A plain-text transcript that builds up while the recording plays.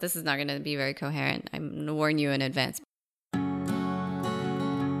This is not going to be very coherent. I'm going to warn you in advance.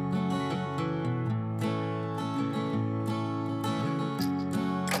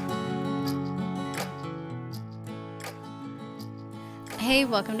 Hey,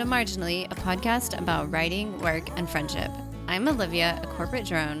 welcome to Marginally, a podcast about writing, work, and friendship. I'm Olivia, a corporate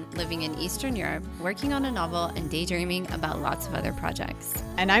drone living in Eastern Europe, working on a novel and daydreaming about lots of other projects.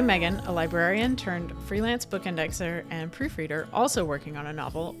 And I'm Megan, a librarian turned freelance book indexer and proofreader, also working on a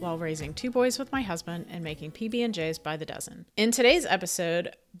novel while raising 2 boys with my husband and making PB&Js by the dozen. In today's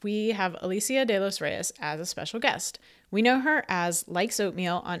episode, we have Alicia de los Reyes as a special guest. We know her as Likes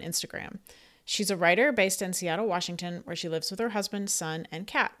Oatmeal on Instagram. She's a writer based in Seattle, Washington, where she lives with her husband, son, and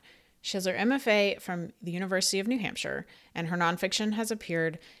cat. She has her MFA from the University of New Hampshire, and her nonfiction has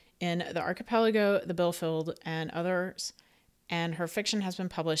appeared in The Archipelago, The Billfield, and others, and her fiction has been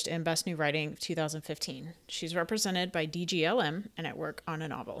published in Best New Writing 2015. She's represented by DGLM and at work on a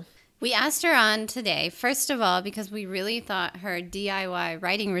novel. We asked her on today, first of all, because we really thought her DIY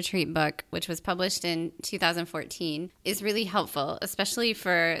writing retreat book, which was published in 2014, is really helpful, especially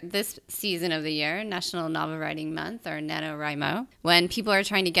for this season of the year, National Novel Writing Month, or NaNoWriMo, when people are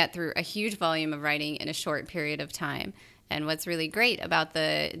trying to get through a huge volume of writing in a short period of time. And what's really great about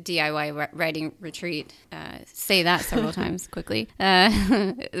the DIY writing retreat, say that several times quickly,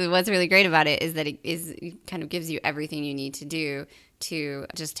 what's really great about it is that it kind of gives you everything you need to do to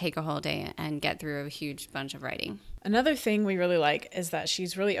just take a whole day and get through a huge bunch of writing. Another thing we really like is that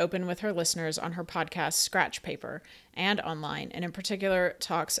she's really open with her listeners on her podcast, Scratch Paper, and online, and in particular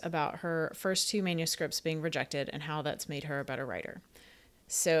talks about her first 2 manuscripts being rejected and how that's made her a better writer.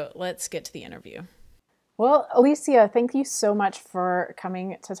 So let's get to the interview. Well, Alicia, thank you so much for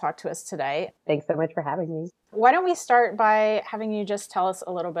coming to talk to us today. Thanks so much for having me. Why don't we start by having you just tell us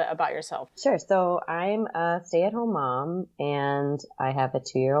a little bit about yourself? Sure. So I'm a stay-at-home mom, and I have a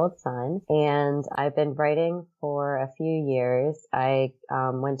 2-year-old son, and I've been writing for a few years. I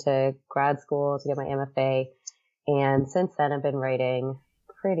went to grad school to get my MFA, and since then I've been writing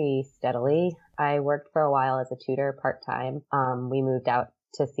pretty steadily. I worked for a while as a tutor part-time. We moved out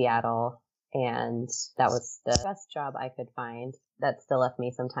to Seattle, and that was the best job I could find. That still left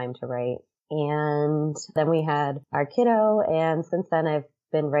me some time to write. And then we had our kiddo, and since then I've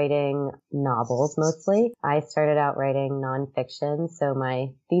been writing novels mostly. I started out writing nonfiction, so my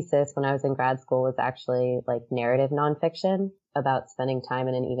thesis when I was in grad school was actually like narrative nonfiction about spending time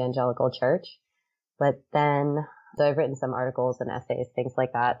in an evangelical church. But then, so I've written some articles and essays, things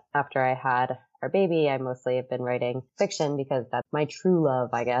like that. After I had our baby, I mostly have been writing fiction because that's my true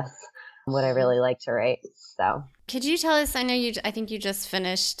love, I guess. What I really like to write. So could you tell us, I think you just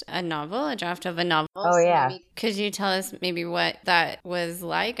finished a novel, a draft of a novel. Oh, yeah. Maybe, could you tell us maybe what that was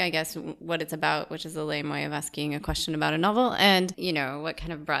like? I guess what it's about, which is a lame way of asking a question about a novel, and, what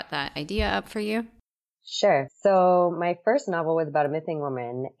kind of brought that idea up for you? Sure. So my first novel was about a missing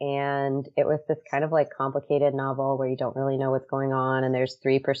woman, and it was this kind of like complicated novel where you don't really know what's going on, and there's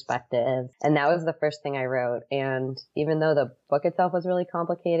 3 perspectives. And that was the first thing I wrote. And even though the book itself was really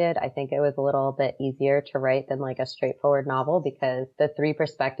complicated, I think it was a little bit easier to write than like a straightforward novel because the 3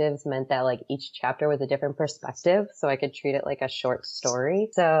 perspectives meant that like each chapter was a different perspective. So I could treat it like a short story.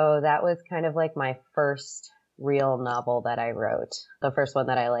 So that was kind of like my first real novel that I wrote. The first one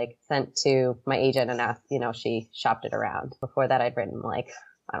that I like sent to my agent and asked, she shopped it around. Before that, I'd written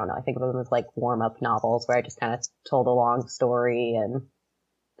I think of them as like warm up novels where I just kind of told a long story and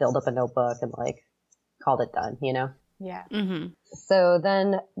filled up a notebook and like called it done, Yeah. Mm-hmm. So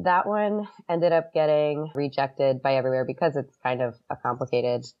then that one ended up getting rejected by everywhere because it's kind of a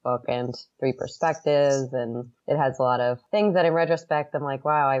complicated book and 3 perspectives, and it has a lot of things that in retrospect I'm like,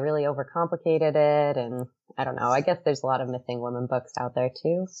 wow, I really overcomplicated it. And I don't know, I guess there's a lot of missing women books out there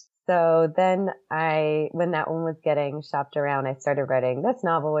too. So then when that one was getting shopped around, I started writing this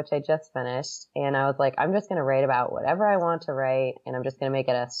novel, which I just finished. And I was like, I'm just going to write about whatever I want to write, and I'm just going to make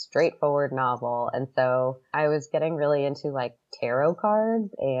it a straightforward novel. And so I was getting really into like tarot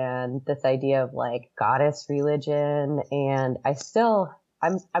cards and this idea of like goddess religion. And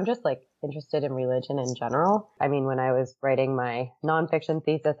I'm just like interested in religion in general. I mean, when I was writing my nonfiction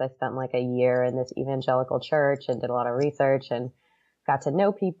thesis, I spent like a year in this evangelical church and did a lot of research and got to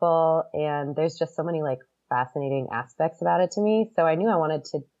know people. And there's just so many like fascinating aspects about it to me. So I knew I wanted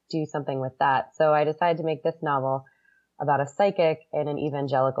to do something with that. So I decided to make this novel about a psychic in an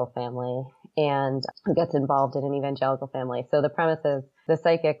evangelical family and who gets involved in an evangelical family. So the premise is the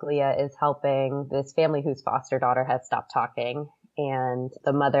psychic, Leah, is helping this family whose foster daughter has stopped talking. And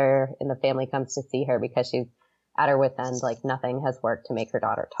the mother in the family comes to see her because she's at her wit's end, like nothing has worked to make her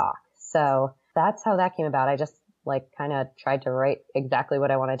daughter talk. So that's how that came about. I just like kind of tried to write exactly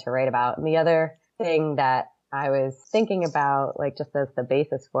what I wanted to write about. And the other thing that I was thinking about, like just as the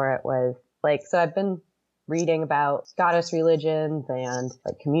basis for it, was like, so I've been reading about goddess religions and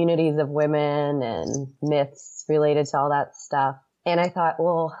like communities of women and myths related to all that stuff. And I thought,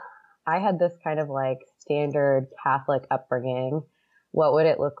 well, I had this kind of like standard Catholic upbringing. What would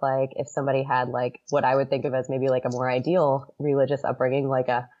it look like if somebody had like what I would think of as maybe like a more ideal religious upbringing, like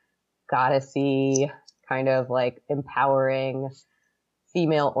a goddessy kind of like empowering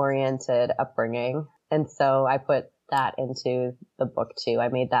female oriented upbringing. And so I put that into the book too. I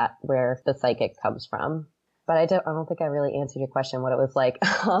made that where the psychic comes from. But I don't think I really answered your question, what it was like.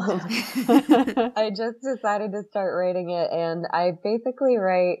 I just decided to start writing it. And I basically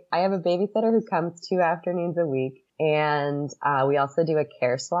I have a babysitter who comes 2 afternoons a week. And we also do a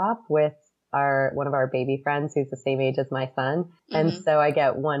care swap with one of our baby friends who's the same age as my son. Mm-hmm. And so I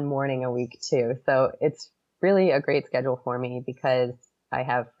get 1 morning a week too. So it's really a great schedule for me because I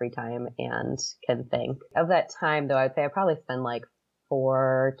have free time and can think. Of that time though, I'd say I probably spend like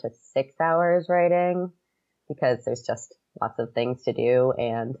 4 to 6 hours writing because there's just lots of things to do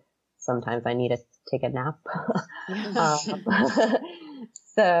and sometimes I need to take a nap.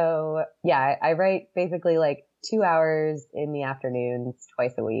 So yeah, I write basically like 2 hours in the afternoons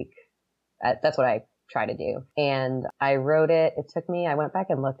twice a week. That's what I try to do. And I wrote it. I went back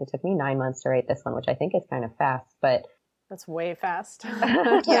and looked. It took me 9 months to write this one, which I think is kind of fast, but that's way fast.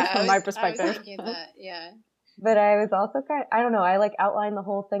 Yeah, from my perspective. I was thinking that, yeah. But I was also I don't know, I like outlined the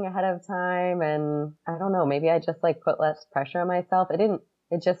whole thing ahead of time and I don't know, maybe I just like put less pressure on myself.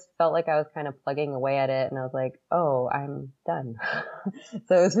 It just felt like I was kind of plugging away at it and I was like, oh, I'm done.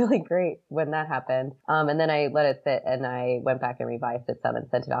 So it was really great when that happened. And then I let it sit and I went back and revised it some and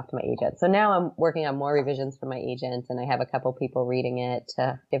sent it off to my agent. So now I'm working on more revisions for my agent and I have a couple people reading it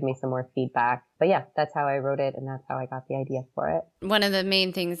to give me some more feedback. But yeah, that's how I wrote it and that's how I got the idea for it. One of the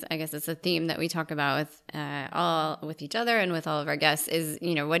main things, I guess it's a theme that we talk about with each other and with all of our guests is,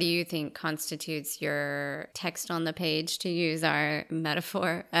 what do you think constitutes your text on the page, to use our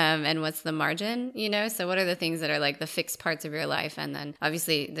metaphor, and what's the margin, So what are the things that are like the fixed parts of your life? And then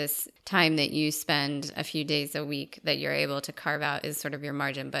obviously this time that you spend a few days a week that you're able to carve out is sort of your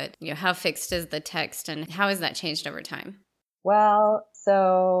margin. But, how fixed is the text and how has that changed over time? Well,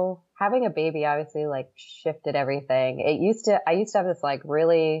 so having a baby obviously like shifted everything. I used to have this like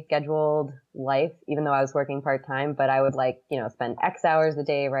really scheduled life, even though I was working part-time, but I would like, spend X hours a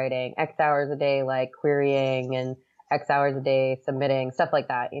day writing, X hours a day, like querying and X hours a day submitting, stuff like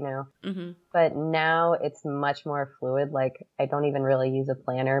that, Mm-hmm. But now it's much more fluid. Like I don't even really use a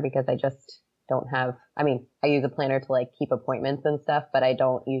planner because I just don't have, I use a planner to like keep appointments and stuff, but I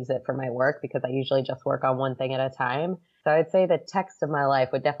don't use it for my work because I usually just work on one thing at a time. So I'd say the text of my life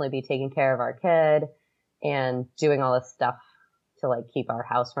would definitely be taking care of our kid and doing all this stuff to like keep our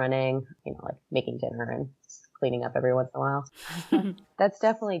house running, like making dinner and cleaning up every once in a while. That's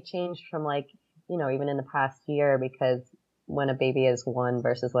definitely changed from like, even in the past year, because when a baby is 1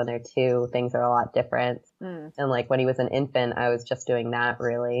 versus when they're 2, things are a lot different. And like when he was an infant, I was just doing that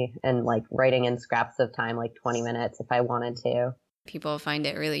really and like writing in scraps of time, like 20 minutes if I wanted to. People find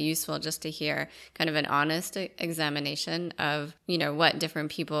it really useful just to hear kind of an honest examination of, what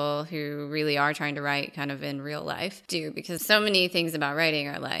different people who really are trying to write kind of in real life do, because so many things about writing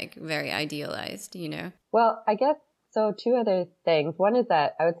are like very idealized, Well, I guess so. 2 other things. One is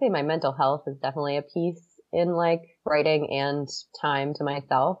that I would say my mental health is definitely a piece in like writing and time to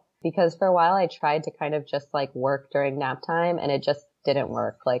myself, because for a while I tried to kind of just like work during nap time and it just didn't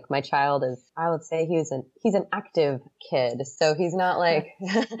work. Like my child I would say he's an active kid. So he's not like,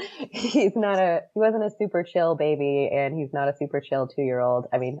 he wasn't a super chill baby and he's not a super chill 2-year-old.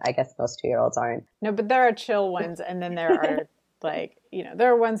 I guess most 2-year-olds aren't. No, but there are chill ones. And then there are like,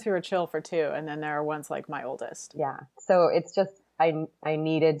 there are ones who are chill for 2. And then there are ones like my oldest. Yeah. So it's just, I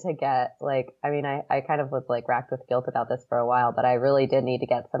needed to get like, I kind of was like racked with guilt about this for a while, but I really did need to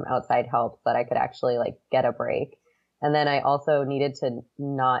get some outside help so that I could actually like get a break. And then I also needed to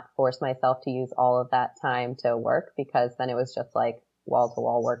not force myself to use all of that time to work, because then it was just like wall to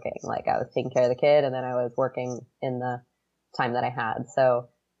wall working. Like I was taking care of the kid and then I was working in the time that I had. So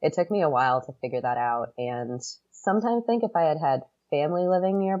it took me a while to figure that out. And sometimes think if I had had family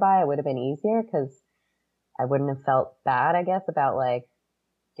living nearby, it would have been easier because I wouldn't have felt bad, I guess, about like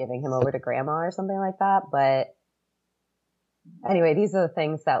giving him over to grandma or something like that. But anyway, these are the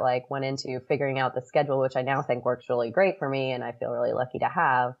things that like went into figuring out the schedule, which I now think works really great for me and I feel really lucky to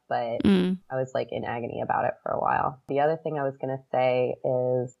have, but I was like in agony about it for a while. The other thing I was going to say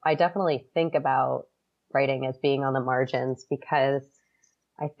is I definitely think about writing as being on the margins, because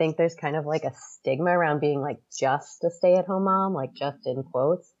I think there's kind of like a stigma around being like just a stay-at-home mom, like just in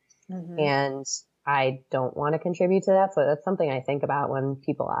quotes. Mm-hmm. And I don't want to contribute to that. So that's something I think about when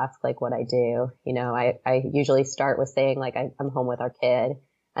people ask like what I do. You know, I usually start with saying like I'm home with our kid.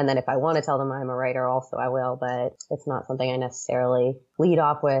 And then if I want to tell them I'm a writer also, I will, but it's not something I necessarily lead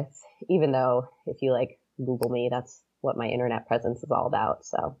off with, even though if you like Google me, that's what my internet presence is all about.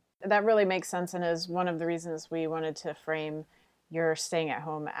 So that really makes sense, and is one of the reasons we wanted to frame your staying at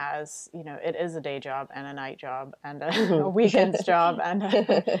home as, you know, it is a day job and a night job and a weekends job. And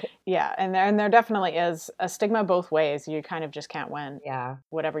yeah, and there definitely is a stigma both ways. You kind of just can't win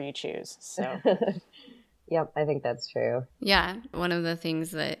whatever you choose. So Yep, I think that's true. Yeah. One of the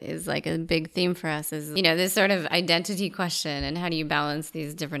things that is like a big theme for us is, you know, this sort of identity question and how do you balance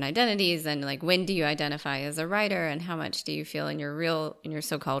these different identities, and like when do you identify as a writer and how much do you feel in your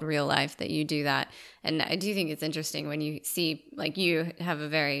so-called real life that you do that. And I do think it's interesting when you see, like, you have a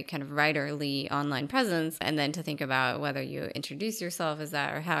very kind of writerly online presence, and then to think about whether you introduce yourself as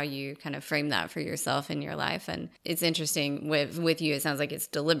that or how you kind of frame that for yourself in your life. And it's interesting with you, it sounds like it's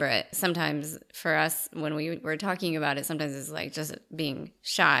deliberate. Sometimes for us, when we were talking about it, sometimes it's like just being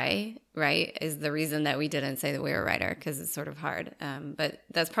shy, right, is the reason that we didn't say that we were a writer, because it's sort of hard. But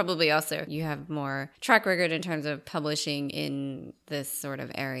that's probably also, you have more track record in terms of publishing in this sort of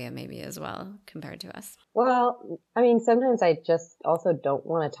area maybe as well compared to us. Well, I mean, sometimes I just also don't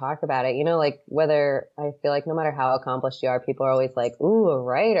want to talk about it. You know, like whether I feel like no matter how accomplished you are, people are always like, ooh, a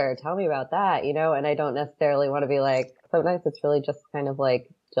writer, tell me about that, you know, and I don't necessarily want to be like, sometimes it's really just kind of like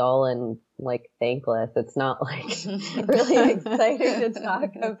dull and like thankless. It's not like really exciting to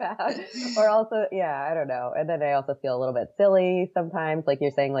talk about. Or also, yeah, I don't know. And then I also feel a little bit silly sometimes, like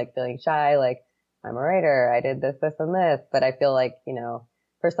you're saying, like feeling shy, like I'm a writer, I did this, this, and this. But I feel like, you know,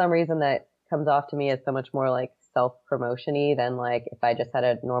 for some reason that comes off to me as so much more like self-promotion-y than like if I just had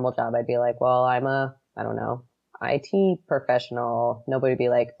a normal job, I'd be like, well, I'm a, I don't know, IT professional. Nobody would be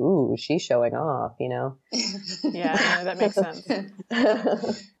like, ooh, she's showing off, you know? Yeah, no, that makes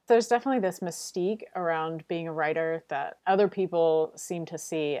sense. There's definitely this mystique around being a writer that other people seem to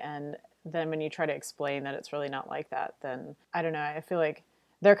see. And then when you try to explain that it's really not like that, then I don't know, I feel like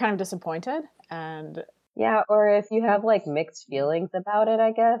they're kind of disappointed. And yeah, or if you have like mixed feelings about it,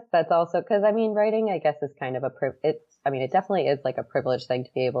 I guess that's also, because I mean, writing, I guess, is kind of it definitely is like a privileged thing to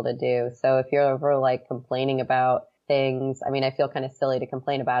be able to do. So if you're ever like complaining about things, I mean, I feel kind of silly to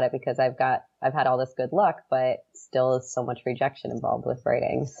complain about it because I've had all this good luck, but still is so much rejection involved with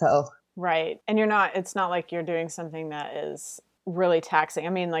writing. So right. And it's not like you're doing something that is really taxing. I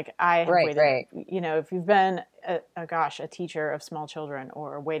mean, like I have waited, you know, if you've been a teacher of small children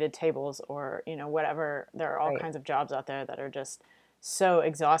or waited tables or, you know, whatever, there are all kinds of jobs out there that are just so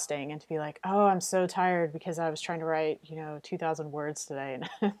exhausting. And to be like, oh, I'm so tired because I was trying to write, you know, 2,000 words today. And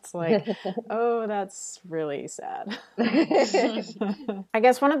it's like, oh, that's really sad. I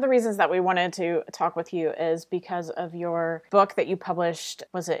guess one of the reasons that we wanted to talk with you is because of your book that you published,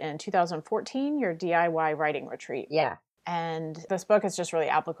 was it in 2014, your DIY writing retreat? Yeah. And this book is just really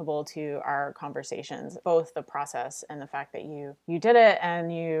applicable to our conversations, both the process and the fact that you did it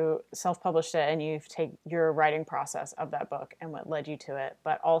and you self-published it and you've taken your writing process of that book and what led you to it,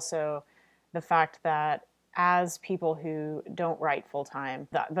 but also the fact that as people who don't write full-time,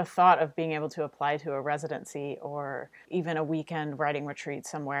 the thought of being able to apply to a residency or even a weekend writing retreat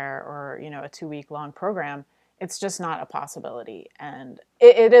somewhere or, you know, a 2-week-long program, it's just not a possibility. And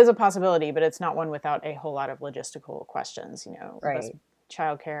it is a possibility, but it's not one without a whole lot of logistical questions, you know, right.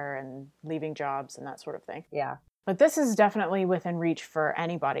 Childcare and leaving jobs and that sort of thing. Yeah. But this is definitely within reach for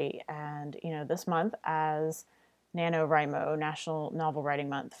anybody. And, you know, this month as NaNoWriMo, National Novel Writing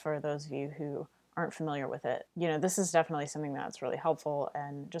Month, for those of you who aren't familiar with it, you know, this is definitely something that's really helpful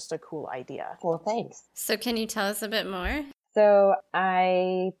and just a cool idea. Well, thanks. So can you tell us a bit more? So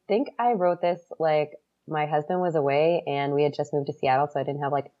I think I wrote this like my husband was away and we had just moved to Seattle, so I didn't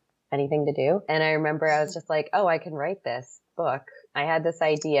have like anything to do. And I remember I was just like, oh, I can write this book. I had this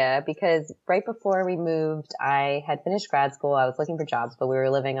idea because right before we moved, I had finished grad school. I was looking for jobs, but we were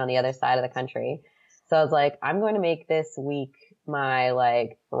living on the other side of the country. So I was like, I'm going to make this week my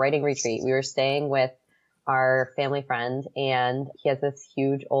like writing retreat. We were staying with our family friend and he has this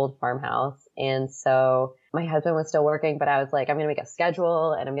huge old farmhouse. And so my husband was still working, but I was like, I'm going to make a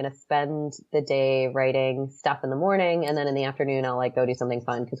schedule and I'm going to spend the day writing stuff in the morning. And then in the afternoon, I'll like go do something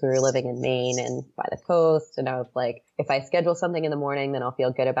fun because we were living in Maine and by the coast. And I was like, if I schedule something in the morning, then I'll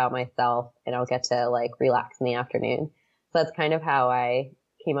feel good about myself and I'll get to like relax in the afternoon. So that's kind of how I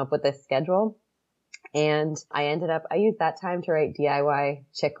came up with this schedule. And I used that time to write DIY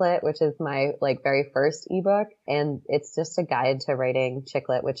Chick Lit, which is my like very first ebook. And it's just a guide to writing chick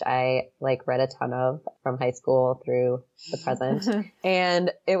lit, which I like read a ton of from high school through the present.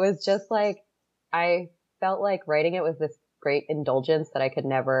 And it was just like, I felt like writing it was this great indulgence that I could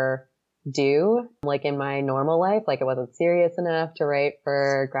never do like in my normal life. Like it wasn't serious enough to write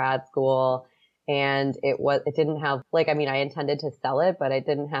for grad school. And it didn't have like, I mean, I intended to sell it, but it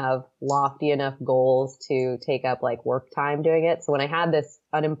didn't have lofty enough goals to take up like work time doing it. So when I had this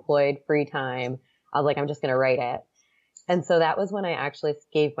unemployed free time, I was like, I'm just going to write it. And so that was when I actually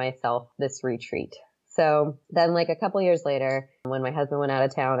gave myself this retreat. So then like a couple years later, when my husband went out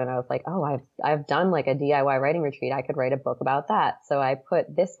of town and I was like, oh, I've done like a DIY writing retreat. I could write a book about that. So I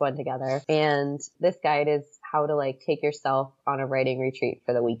put this one together, and this guide is how to like take yourself on a writing retreat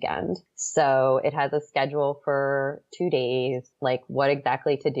for the weekend. So it has a schedule for 2 days, like what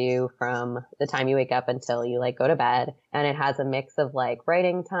exactly to do from the time you wake up until you like go to bed. And it has a mix of like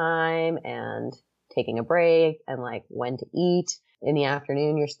writing time and taking a break and like when to eat. In the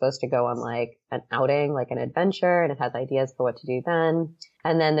afternoon, you're supposed to go on like an outing, like an adventure, and it has ideas for what to do then.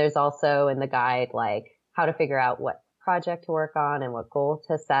 And then there's also in the guide, like how to figure out what project to work on and what goal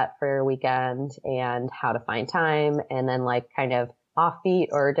to set for your weekend and how to find time. And then like kind of offbeat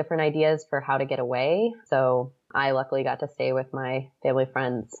or different ideas for how to get away. So I luckily got to stay with my family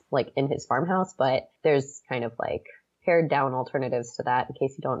friends like in his farmhouse, but there's kind of like pared down alternatives to that in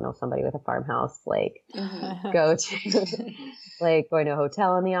case you don't know somebody with a farmhouse, like go to like going to a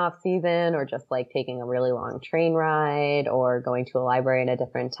hotel in the off season, or just like taking a really long train ride, or going to a library in a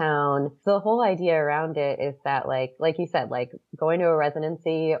different town. So the whole idea around it is that like you said, like going to a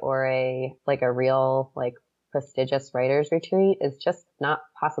residency or a real like prestigious writers retreat is just not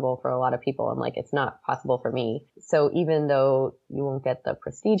possible for a lot of people. And like, it's not possible for me. So even though you won't get the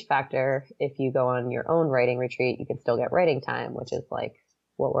prestige factor, if you go on your own writing retreat, you can still get writing time, which is like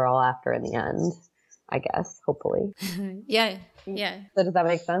what we're all after in the end, I guess, hopefully. Yeah. So does that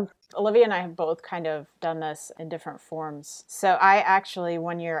make sense? Olivia and I have both kind of done this in different forms. So I actually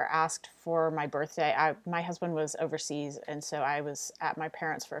one year asked for my birthday. My husband was overseas, and so I was at my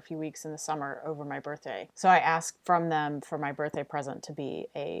parents' for a few weeks in the summer over my birthday. So I asked from them for my birthday present to be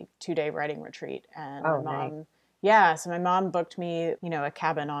a 2-day writing retreat. And my mom, nice. Yeah, so my mom booked me, a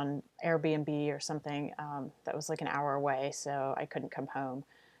cabin on Airbnb or something that was like an hour away, so I couldn't come home.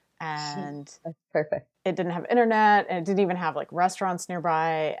 And that's perfect. It didn't have internet, and it didn't even have like restaurants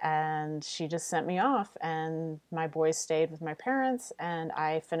nearby. And she just sent me off, and my boys stayed with my parents, and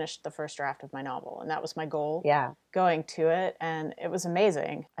I finished the first draft of my novel. And that was my goal. Yeah. Going to it, and it was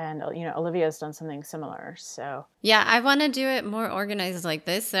amazing. And Olivia's done something similar. So yeah, I want to do it more organized like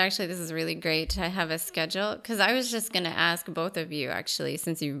this. So actually, this is really great to have a schedule, because I was just going to ask both of you, actually,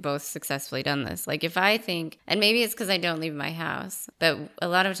 since you've both successfully done this. Like if I think, and maybe it's because I don't leave my house, but a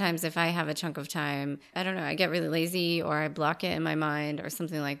lot of times if I have a chunk of time, I don't know, I get really lazy, or I block it in my mind or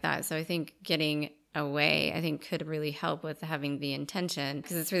something like that. So I think getting away, I think, could really help with having the intention,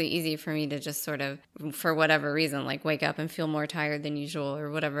 because it's really easy for me to just sort of, for whatever reason, like wake up and feel more tired than usual or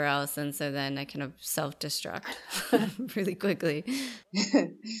whatever else. And so then I kind of self-destruct really quickly.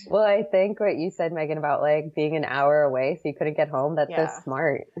 Well, I think what you said, Megan, about like being an hour away so you couldn't get home, that's so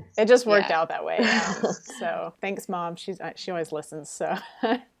smart. It just worked out that way. So thanks, Mom. She always listens. So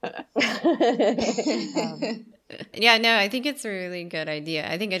yeah, no, I think it's a really good idea.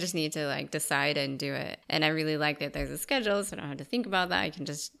 I think I just need to like decide and do it. And I really like that there's a schedule, so I don't have to think about that. I can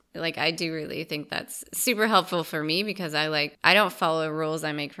just I do really think that's super helpful for me, because I don't follow rules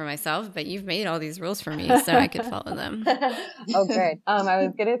I make for myself, but you've made all these rules for me, so I could follow them. Oh, great. I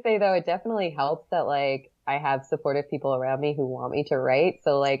was going to say though, it definitely helps that like I have supportive people around me who want me to write.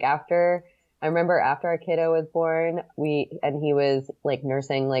 So like I remember after our kiddo was born, he was like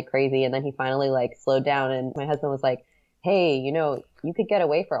nursing like crazy, and then he finally like slowed down, and my husband was like, hey, you could get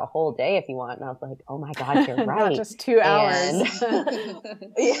away for a whole day if you want. And I was like, oh my God, you're right. Not just 2 hours.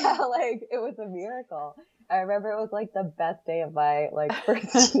 Yeah, like it was a miracle. I remember it was like the best day of my like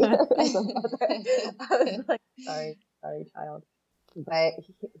first year as a mother. I was like, sorry, child. But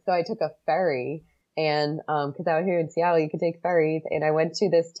so I took a ferry. And, cause out here in Seattle, you could take ferries, and I went to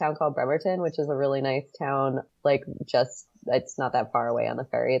this town called Bremerton, which is a really nice town. Like it's not that far away on the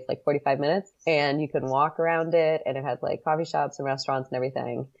ferry. It's like 45 minutes, and you can walk around it, and it has like coffee shops and restaurants and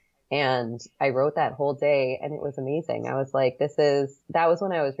everything. And I wrote that whole day, and it was amazing. I was like, that was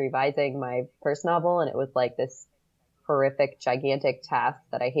when I was revising my first novel, and it was like this horrific, gigantic task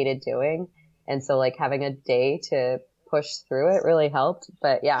that I hated doing. And so like having a day to push through it really helped.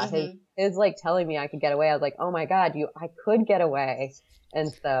 But yeah, his like telling me I could get away. I was like, oh my God, I could get away. And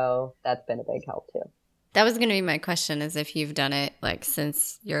so that's been a big help too. That was going to be my question, is if you've done it like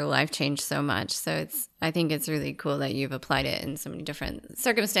since your life changed so much. So I think it's really cool that you've applied it in so many different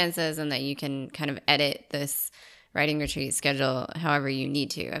circumstances and that you can kind of edit this writing retreat schedule however you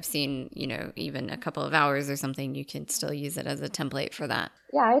need to. I've seen, even a couple of hours or something, you can still use it as a template for that.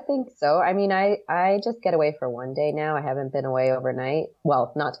 Yeah, I think so. I mean, I just get away for one day now. I haven't been away overnight.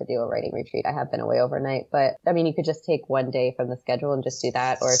 Well, not to do a writing retreat. I have been away overnight, but I mean, you could just take one day from the schedule and just do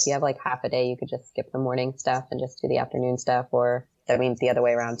that. Or if you have like half a day, you could just skip the morning stuff and just do the afternoon stuff. Or that means the other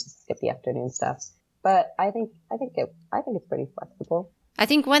way around, just skip the afternoon stuff. But I think it's pretty flexible. I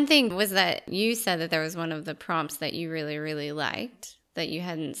think one thing was that you said that there was one of the prompts that you really, really liked that you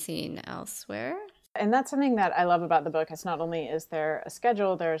hadn't seen elsewhere. And that's something that I love about the book. It's not only is there a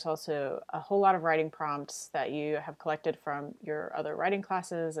schedule, there's also a whole lot of writing prompts that you have collected from your other writing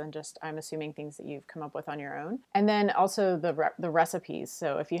classes and just, I'm assuming, things that you've come up with on your own. And then also the recipes.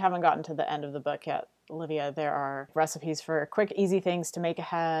 So if you haven't gotten to the end of the book yet, Olivia, there are recipes for quick, easy things to make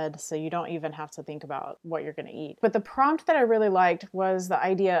ahead, so you don't even have to think about what you're going to eat. But the prompt that I really liked was the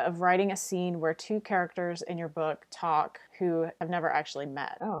idea of writing a scene where two characters in your book talk who have never actually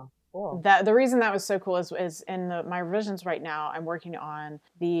met. Oh. Cool. The reason that was so cool is in my revisions right now, I'm working on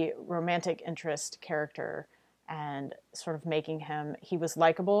the romantic interest character and sort of making him, he was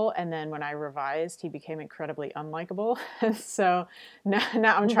likable, and then when I revised, he became incredibly unlikable. And so now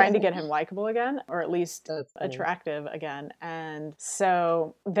I'm trying to get him likable again, or at least attractive again. And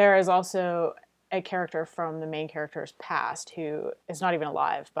so there is also a character from the main character's past who is not even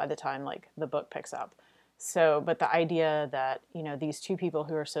alive by the time like the book picks up. So, but the idea that, these two people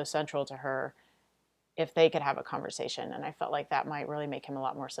who are so central to her, if they could have a conversation, and I felt like that might really make him a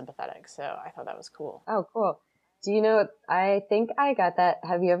lot more sympathetic. So I thought that was cool. Oh, cool. Do you know, I think I got that.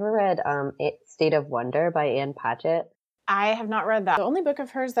 Have you ever read State of Wonder by Ann Patchett? I have not read that. The only book of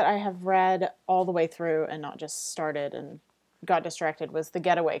hers that I have read all the way through and not just started and got distracted was The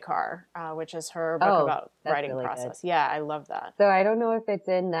Getaway Car, which is her book about writing really process. Good. Yeah, I love that. So I don't know if it's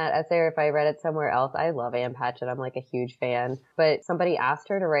in that essay or if I read it somewhere else. I love Ann Patchett. I'm like a huge fan. But somebody asked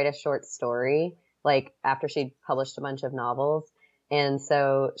her to write a short story, like after she'd published a bunch of novels. And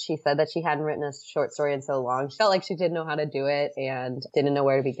so she said that she hadn't written a short story in so long. She felt like she didn't know how to do it and didn't know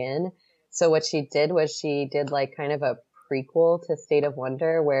where to begin. So what she did was she did like kind of a prequel to State of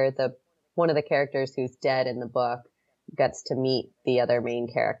Wonder where one of the characters who's dead in the book gets to meet the other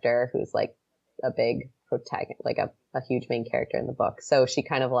main character who's like a big protagonist, like a huge main character in the book. So she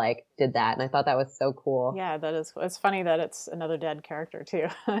kind of like did that. And I thought that was so cool. Yeah, it's funny that it's another dead character too.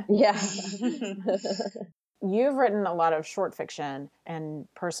 Yeah. You've written a lot of short fiction and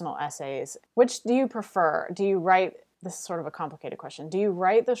personal essays. Which do you prefer? Do you write, this is sort of a complicated question, do you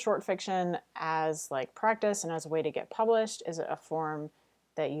write the short fiction as like practice and as a way to get published? Is it a form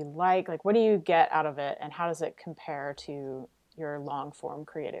that you like? Like, what do you get out of it, and how does it compare to your long form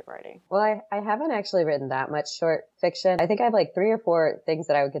creative writing? Well, I haven't actually written that much short fiction. I think I have like 3 or 4 things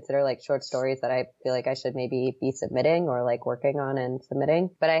that I would consider like short stories that I feel like I should maybe be submitting or like working on and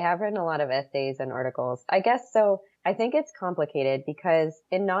submitting. But I have written a lot of essays and articles. I guess so. I think it's complicated because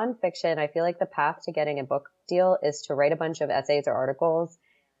in nonfiction, I feel like the path to getting a book deal is to write a bunch of essays or articles,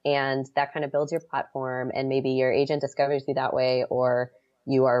 and that kind of builds your platform, and maybe your agent discovers you that way, or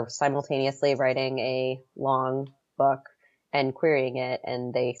you are simultaneously writing a long book and querying it,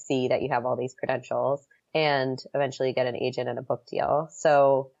 and they see that you have all these credentials, and eventually you get an agent and a book deal.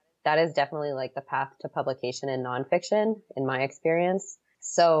 So that is definitely like the path to publication in nonfiction, in my experience.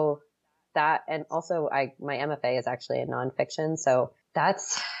 So that, and also my MFA is actually in nonfiction. So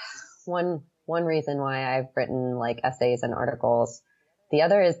that's one reason why I've written like essays and articles. The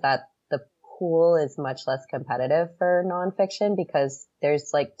other is that pool is much less competitive for nonfiction because there's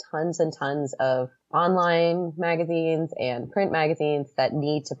like tons and tons of online magazines and print magazines that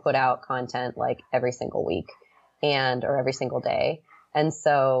need to put out content like every single week or every single day. And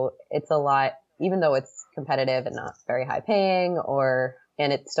so it's a lot, even though it's competitive and not very high paying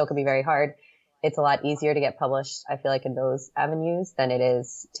and it still can be very hard, it's a lot easier to get published, I feel like, in those avenues than it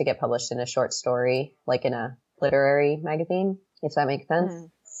is to get published in a short story, like in a literary magazine, if that makes sense.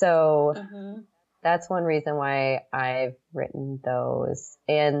 Mm. So that's one reason why I've written those.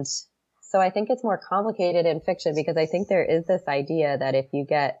 And so I think it's more complicated in fiction because I think there is this idea that if you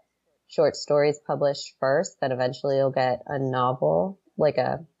get short stories published first, then eventually you'll get a novel, like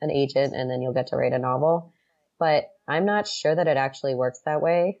an agent, and then you'll get to write a novel. But I'm not sure that it actually works that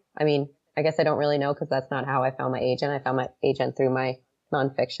way. I mean, I guess I don't really know because that's not how I found my agent. I found my agent through my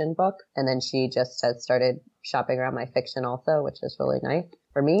nonfiction book, and then she just has started shopping around my fiction also, which is really nice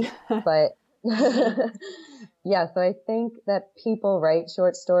for me. But yeah, so I think that people write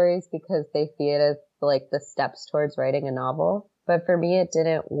short stories because they see it as like the steps towards writing a novel. But for me, it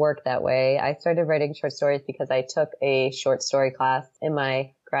didn't work that way. I started writing short stories because I took a short story class in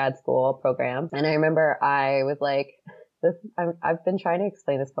my grad school program. And I remember I was like, I've been trying to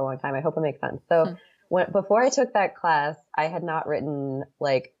explain this for a long time. I hope it makes sense. So before I took that class, I had not written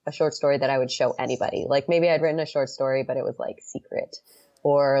like a short story that I would show anybody. Like maybe I'd written a short story, but it was like secret.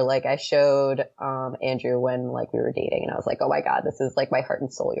 Or like I showed Andrew when like we were dating, and I was like, oh my God, this is like my heart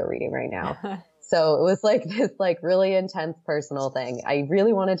and soul you're reading right now. So it was like this like really intense personal thing. I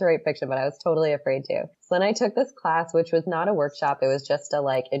really wanted to write fiction, but I was totally afraid to. So then I took this class, which was not a workshop. It was just a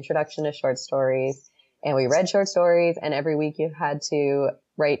like introduction to short stories. And we read short stories, and every week you had to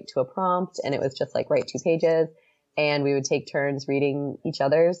write to a prompt, and it was just like write 2 pages. And we would take turns reading each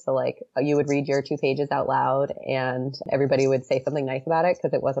other's. So like you would read your 2 pages out loud, and everybody would say something nice about it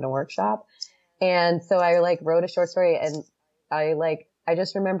because it wasn't a workshop. And so I like wrote a short story, and I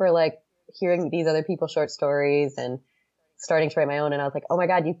just remember like hearing these other people's short stories and starting to write my own. And I was like, oh my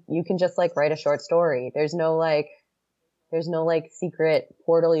God, you can just like write a short story. There's no like secret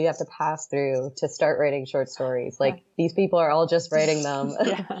portal you have to pass through to start writing short stories. Like these people are all just writing them.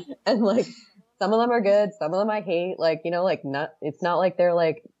 And like some of them are good, some of them I hate. Like, you know, like it's not like they're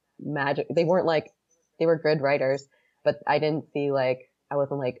like magic. They weren't like, they were good writers, but I didn't see like, I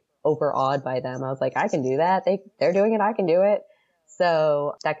wasn't like overawed by them. I was like, I can do that. They're doing it. I can do it.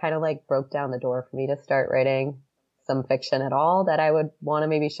 So that kind of like broke down the door for me to start writing some fiction at all that I would want to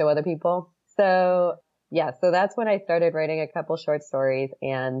maybe show other people. So yeah, so that's when I started writing a couple short stories.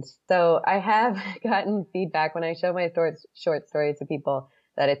 And so I have gotten feedback when I show my short stories to people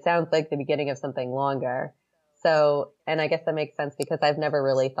that it sounds like the beginning of something longer. So, and I guess that makes sense because I've never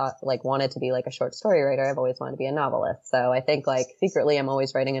really wanted to be like a short story writer. I've always wanted to be a novelist. So I think like secretly I'm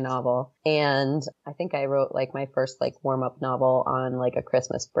always writing a novel. And I think I wrote like my first like warm up novel on like a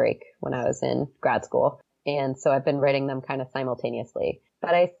Christmas break when I was in grad school. And so I've been writing them kind of simultaneously.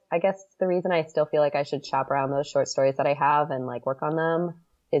 But I guess the reason I still feel like I should shop around those short stories that I have and like work on them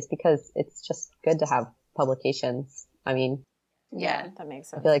is because it's just good to have publications. I mean, yeah, that makes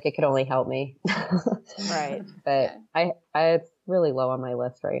sense. I feel like it could only help me. Right. But yeah. It's really low on my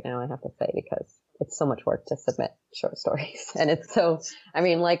list right now, I have to say, because it's so much work to submit short stories. And it's so, I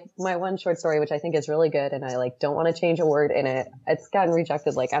mean, like my one short story, which I think is really good, and I like don't want to change a word in it. It's gotten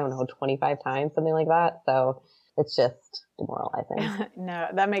rejected like, I don't know, 25 times, something like that. So it's just demoralizing. No,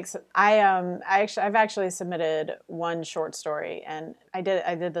 that makes I've actually submitted one short story, and I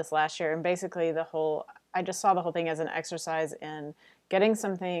did this last year, and basically I just saw the whole thing as an exercise in getting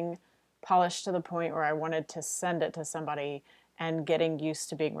something polished to the point where I wanted to send it to somebody and getting used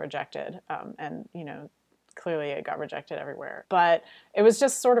to being rejected. And, you know, clearly it got rejected everywhere. But it was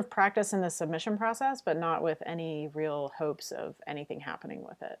just sort of practice in the submission process, but not with any real hopes of anything happening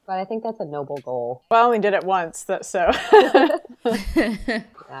with it. But I think that's a noble goal. Well, I only did it once, so.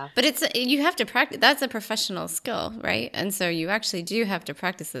 Yeah. But you have to practice. That's a professional skill, right? And so you actually do have to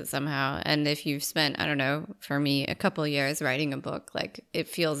practice it somehow. And if you've spent, I don't know, for me, a couple years writing a book, like it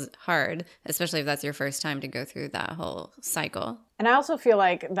feels hard, especially if that's your first time to go through that whole cycle. And I also feel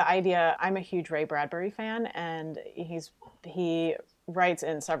like the idea, I'm a huge Ray Bradbury fan, and he writes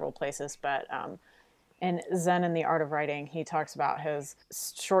in several places, but in Zen and the Art of Writing, he talks about his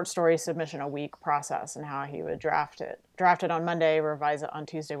short story submission a week process and how he would draft it on Monday, revise it on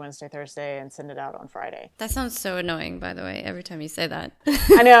Tuesday, Wednesday, Thursday, and send it out on Friday. That sounds so annoying, by the way, every time you say that.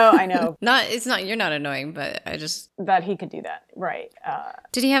 I know. You're not annoying, but I just... That he could do that, right.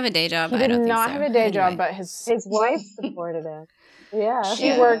 Did he have a day job? He did not have a day job, but his wife supported him. Yeah.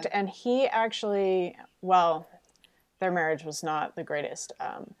 She worked, and he actually, well, their marriage was not the greatest.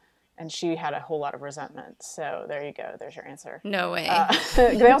 And she had a whole lot of resentment. So there you go. There's your answer. No way.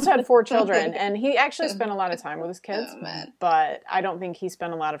 They also had 4 children, and he actually spent a lot of time with his kids. But I don't think he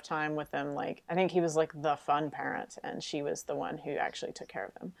spent a lot of time with them. Like, I think he was like the fun parent, and she was the one who actually took care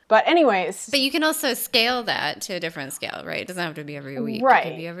of them. But anyways. But you can also scale that to a different scale, right? It doesn't have to be every week. Right. It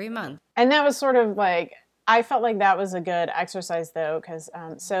could be every month. And that was sort of like... I felt like that was a good exercise, though, because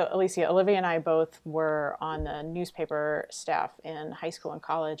so Alicia, Olivia and I both were on the newspaper staff in high school and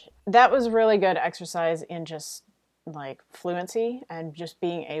college. That was really good exercise in just like fluency and just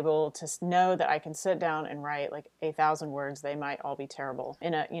being able to know that I can sit down and write like 1,000 words. They might all be terrible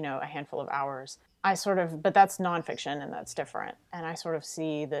in a handful of hours. But that's nonfiction and that's different. And I sort of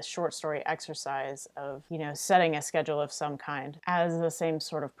see the short story exercise of, setting a schedule of some kind as the same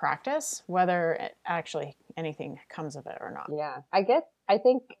sort of practice, whether actually anything comes of it or not. Yeah. I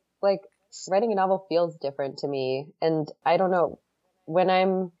think like writing a novel feels different to me. And I don't know, when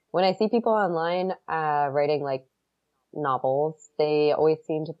I see people online, writing like novels, they always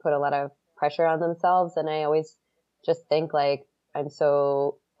seem to put a lot of pressure on themselves. And I always just think like, I'm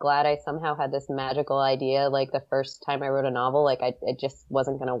so glad I somehow had this magical idea. Like the first time I wrote a novel, like I just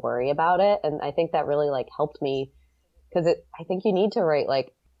wasn't going to worry about it. And I think that really like helped me, because I think you need to write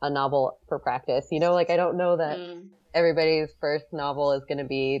like a novel for practice, you know, like I don't know that everybody's first novel is going to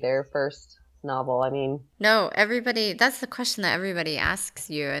be their first novel. I mean, no, everybody, that's the question that everybody asks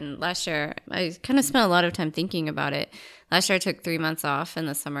you. And last year, I kind of spent a lot of time thinking about it. Last year, I took 3 months off in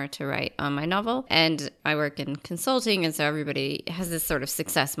the summer to write on my novel. And I work in consulting. And so everybody has this sort of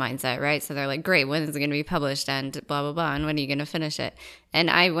success mindset, right? So they're like, great, when is it going to be published? And blah, blah, blah. And when are you going to finish it? And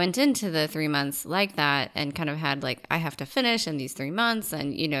I went into the 3 months like that and kind of had like, I have to finish in these 3 months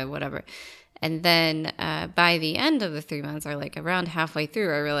and, you know, whatever. And then by the end of the 3 months, or like around halfway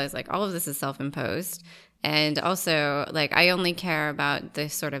through, I realized like all of this is self-imposed. And also, like, I only care about the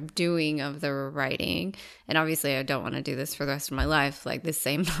sort of doing of the writing. And obviously, I don't want to do this for the rest of my life, like this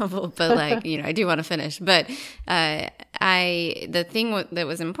same novel. But, like, you know, I do want to finish. But the thing that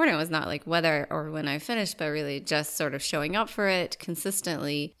was important was not like whether or when I finished, but really just sort of showing up for it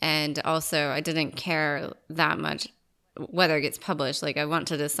consistently. And also, I didn't care that much whether it gets published. Like, I want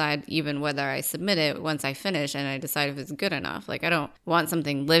to decide even whether I submit it once I finish and I decide if it's good enough. Like, I don't want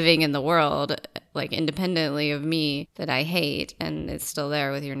something living in the world, like, independently of me that I hate and it's still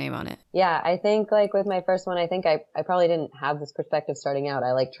there with your name on it. Yeah, I think, like, with my first one, I think I probably didn't have this perspective starting out.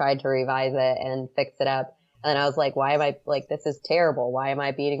 I, like, tried to revise it and fix it up. And I was like, why am I, like, this is terrible. Why am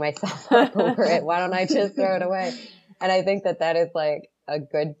I beating myself up over it? Why don't I just throw it away? And I think that is, like, a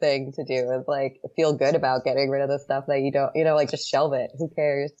good thing to do, is like feel good about getting rid of the stuff that you don't, you know, like just shelve it. Who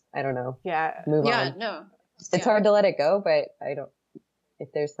cares? I don't know. Yeah. Move on. Yeah, no. It's hard to let it go, but if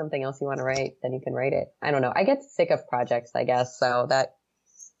there's something else you want to write, then you can write it. I don't know. I get sick of projects, I guess. So that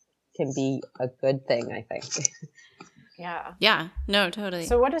can be a good thing, I think. Yeah. Yeah, no, totally.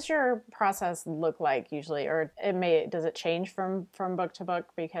 So what does your process look like usually? Or does it change from book to book?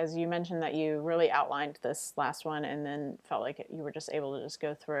 Because you mentioned that you really outlined this last one and then felt like you were just able to just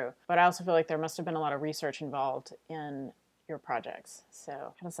go through. But I also feel like there must have been a lot of research involved in your projects. So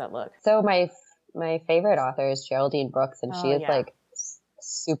how does that look? So my favorite author is Geraldine Brooks, and she is like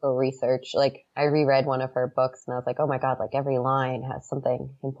super research. Like, I reread one of her books and I was like, oh my God, like every line has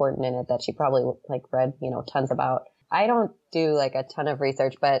something important in it that she probably like read, you know, tons about. I don't do like a ton of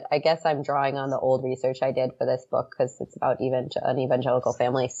research, but I guess I'm drawing on the old research I did for this book because it's about an evangelical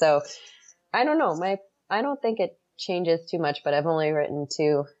family. So I don't know. I don't think it changes too much, but I've only written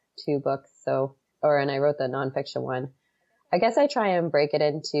two books. And I wrote the nonfiction one. I guess I try and break it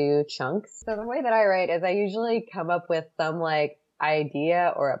into chunks. So the way that I write is I usually come up with some like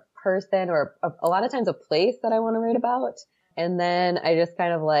idea or a person or a lot of times a place that I want to write about. And then I just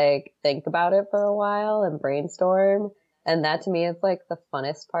kind of like think about it for a while and brainstorm. And that to me is like the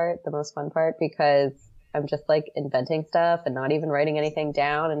funnest part, the most fun part, because I'm just like inventing stuff and not even writing anything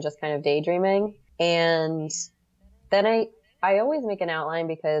down and just kind of daydreaming. And then I always make an outline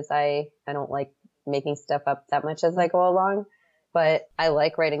because I don't like making stuff up that much as I go along. But I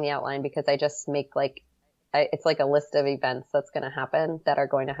like writing the outline because I just make like, it's like a list of events that are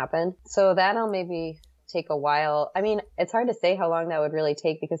going to happen. So that'll maybe take a while. I mean, it's hard to say how long that would really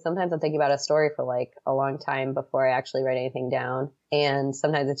take because sometimes I'm thinking about a story for like a long time before I actually write anything down. And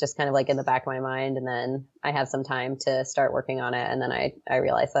sometimes it's just kind of like in the back of my mind, and then I have some time to start working on it. And then I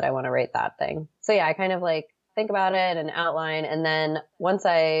realize that I want to write that thing. So yeah, I kind of like think about it and outline. And then once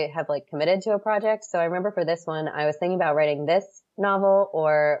I have like committed to a project, so I remember for this one, I was thinking about writing this novel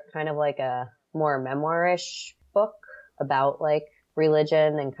or kind of like a more memoirish book about like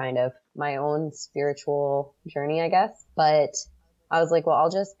religion and kind of my own spiritual journey, I guess. But I was like, well, I'll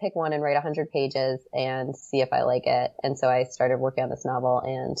just pick one and write 100 pages and see if I like it. And so I started working on this novel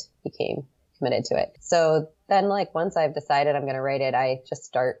and became committed to it. So then like once I've decided I'm going to write it, I just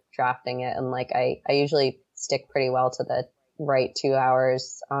start drafting it. And like I usually stick pretty well to the right 2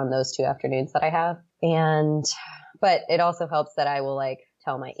 hours on those 2 afternoons that I have. But it also helps that I will like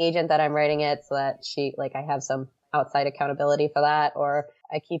tell my agent that I'm writing it so that I have some outside accountability for that. Or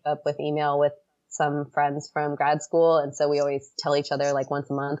I keep up with email with some friends from grad school. And so we always tell each other like once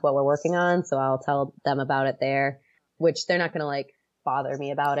a month what we're working on. So I'll tell them about it there, which they're not going to like bother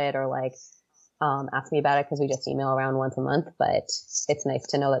me about it or like ask me about it because we just email around once a month. But it's nice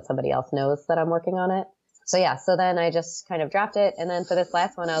to know that somebody else knows that I'm working on it. So yeah, so then I just kind of draft it. And then for this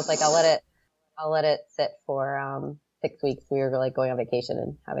last one, I was like, I'll let it sit for 6 weeks. We were like going on vacation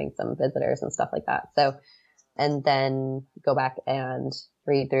and having some visitors and stuff like that. So, and then go back and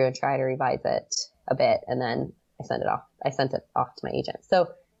read through and try to revise it a bit. And then I sent it off to my agent. So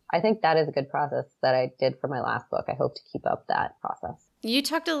I think that is a good process that I did for my last book. I hope to keep up that process. You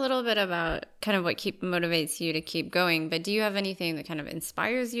talked a little bit about kind of what motivates you to keep going, but do you have anything that kind of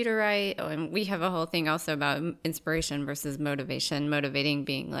inspires you to write? Oh, and we have a whole thing also about inspiration versus motivation. Motivating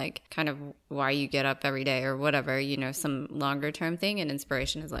being like kind of why you get up every day or whatever, you know, some longer term thing, and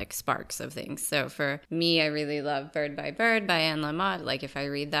inspiration is like sparks of things. So for me, I really love Bird by Bird by Anne Lamott. Like if I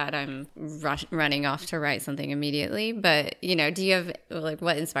read that, I'm running off to write something immediately. But, you know, do you have like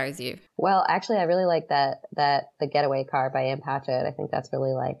what inspires you? Well, actually, I really like that The Getaway Car by Ann Patchett. I think that's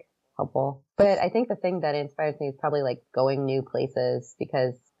really like helpful. But I think the thing that inspires me is probably like going new places,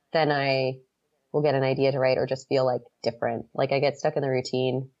 because then I will get an idea to write or just feel like different. Like I get stuck in the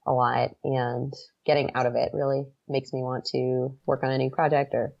routine a lot, and getting out of it really makes me want to work on a new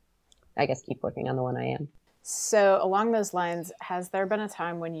project, or I guess keep working on the one I am. So along those lines, has there been a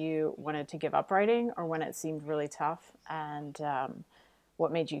time when you wanted to give up writing, or when it seemed really tough? And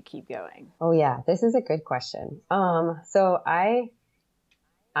what made you keep going? Oh yeah, this is a good question. So I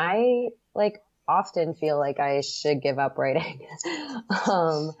like often feel like I should give up writing.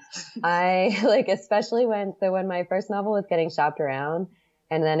 I like, especially when my first novel was getting shopped around,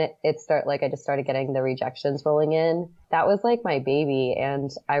 and then I just started getting the rejections rolling in. That was like my baby. And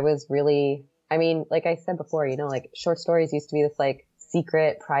I was really, I mean, like I said before, you know, like short stories used to be this like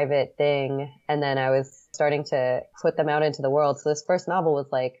secret, private thing. And then I was starting to put them out into the world. So this first novel was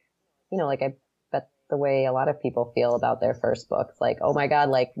like, you know, like I bet the way a lot of people feel about their first books, like, oh my God,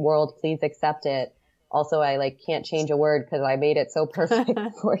 like world, please accept it. Also, I like can't change a word because I made it so perfect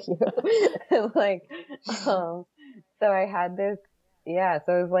for you. Like, so I had this, yeah.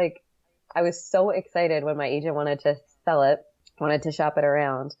 So it was like, I was so excited when my agent wanted to sell it, wanted to shop it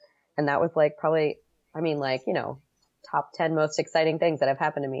around. And that was like probably, I mean, like, you know, top 10 most exciting things that have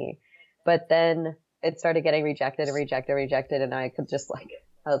happened to me. But then it started getting rejected. And I could just like,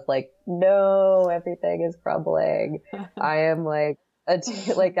 I was like, no, everything is crumbling. I am like,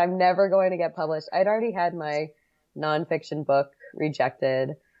 like I'm never going to get published. I'd already had my nonfiction book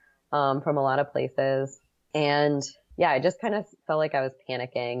rejected from a lot of places. And yeah, I just kind of felt like I was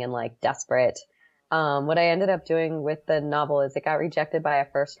panicking and like desperate. What I ended up doing with the novel is it got rejected by a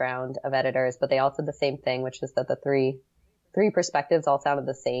first round of editors, but they all said the same thing, which is that the three perspectives all sounded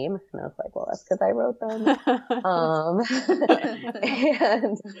the same. And I was like, well, that's because I wrote them.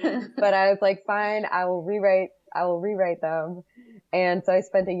 But I was like, fine, I will rewrite them. And so I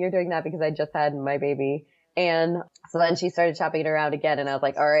spent a year doing that because I just had my baby. And so then she started shopping it around again. And I was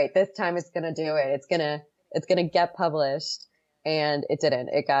like, all right, this time it's going to do it. It's going to get published. And it didn't.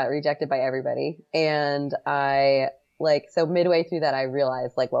 It got rejected by everybody. And I so midway through that, I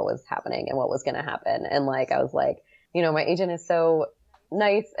realized like what was happening and what was going to happen. And like, I was like, you know, my agent is so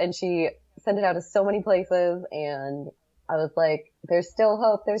nice and she sent it out to so many places. And I was like, there's still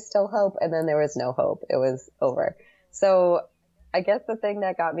hope. And then there was no hope. It was over. So I guess the thing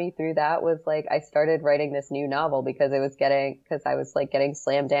that got me through that was like, I started writing this new novel because I was like getting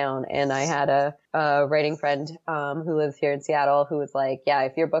slammed down. And I had a writing friend, who lives here in Seattle, who was like, yeah,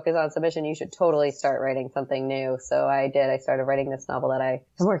 if your book is on submission, you should totally start writing something new. So I did. I started writing this novel that I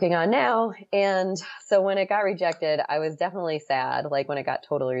am working on now. And so when it got rejected, I was definitely sad, like when it got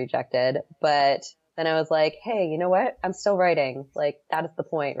totally rejected. But then I was like, hey, you know what? I'm still writing. Like, that is the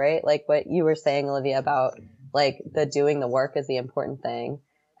point, right? Like what you were saying, Olivia, about like the doing the work is the important thing.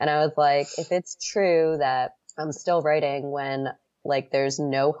 And I was like, if it's true that I'm still writing when like there's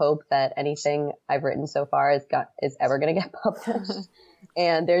no hope that anything I've written so far is ever going to get published,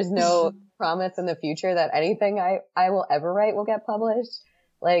 and there's no promise in the future that anything I will ever write will get published.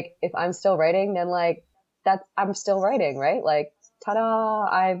 Like if I'm still writing, then like I'm still writing, right? Like, ta-da,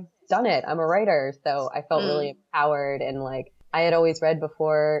 I've done it. I'm a writer. So I felt really empowered. And like, I had always read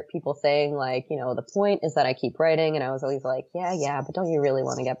before people saying like, you know, the point is that I keep writing. And I was always like, yeah, but don't you really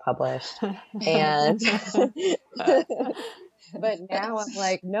want to get published? And, but now I'm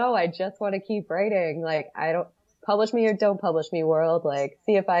like, no, I just want to keep writing. Like, I don't publish me or don't publish me, world. Like,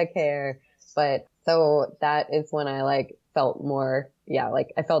 see if I care. But so that is when I like felt more,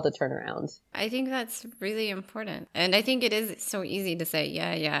 like I felt a turnaround. I think that's really important. And I think it is so easy to say,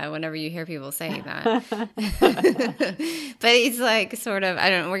 yeah, whenever you hear people saying that. But it's like sort of, I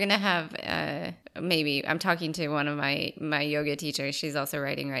don't know, we're going to have, maybe I'm talking to one of my yoga teachers. She's also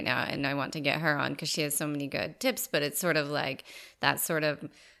writing right now, and I want to get her on because she has so many good tips. But it's sort of like that sort of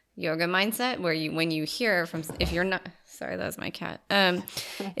yoga mindset where when you hear from, if you're not, sorry, that was my cat.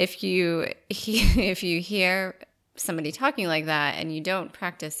 If you hear somebody talking like that and you don't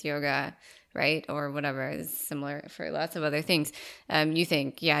practice yoga, right, or whatever is similar for lots of other things, you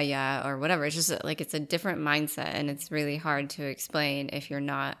think yeah or whatever. It's just like it's a different mindset, and it's really hard to explain if you're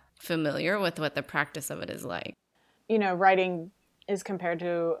not familiar with what the practice of it is like. You know, writing is compared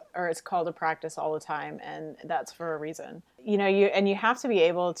to, or it's called a practice all the time, and that's for a reason. You have to be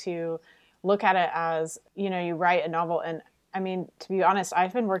able to look at it as, you write a novel. And I mean, to be honest,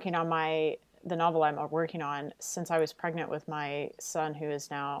 I've been working on the novel I'm working on since I was pregnant with my son, who is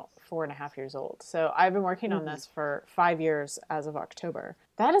now 4.5 years old. So I've been working on this for 5 years as of October.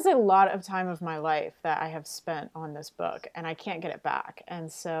 That is a lot of time of my life that I have spent on this book, and I can't get it back.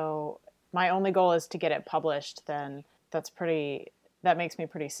 And so my only goal is to get it published. Then that makes me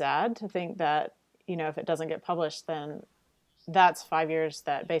pretty sad to think that, if it doesn't get published, then that's 5 years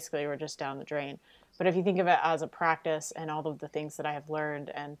that basically were just down the drain. But if you think of it as a practice and all of the things that I have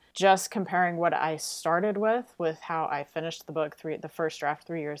learned, and just comparing what I started with how I finished the book, the first draft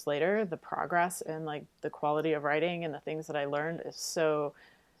 3 years later, the progress and like the quality of writing and the things that I learned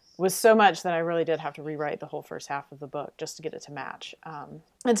was so much that I really did have to rewrite the whole first half of the book just to get it to match.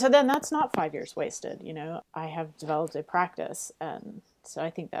 And so then that's not 5 years wasted. I have developed a practice, and so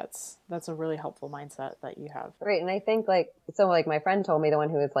I think that's a really helpful mindset that you have. Right. And I think my friend told me, the one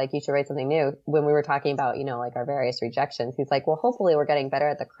who was like, you should write something new, when we were talking about, like our various rejections, he's like, well, hopefully we're getting better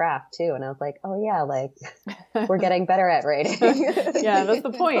at the craft too. And I was like, oh yeah, like we're getting better at writing. Yeah, that's the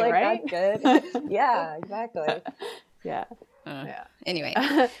point, like, right? That's good. Yeah, exactly. Yeah. Anyway.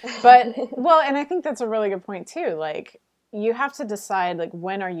 And I think that's a really good point too. Like, you have to decide, like,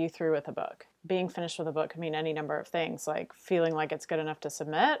 when are you through with a book? Being finished with a book can mean any number of things, like feeling like it's good enough to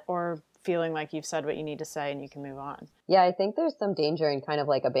submit, or feeling like you've said what you need to say and you can move on. Yeah, I think there's some danger in kind of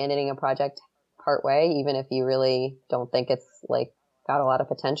like abandoning a project partway, even if you really don't think it's like got a lot of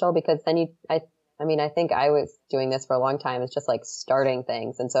potential, because then I think I was doing this for a long time. It's just like starting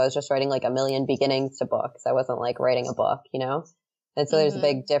things. And so I was just writing like a million beginnings to books. I wasn't like writing a book, And so there's a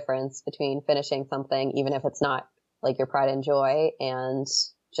big difference between finishing something, even if it's not like your pride and joy, and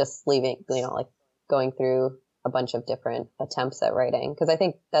just leaving, like going through a bunch of different attempts at writing. Because I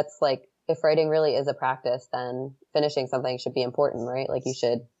think that's like, if writing really is a practice, then finishing something should be important, right? Like you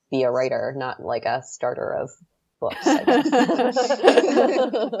should be a writer, not like a starter of books, I guess.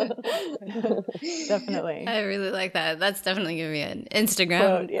 Definitely. I really like that. That's definitely going to be an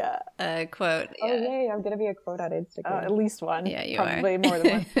Instagram quote. Oh, yay. I'm going to be a quote on Instagram. At least one. Yeah, you probably are. More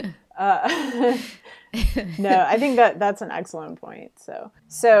than one. No, I think that's an excellent point.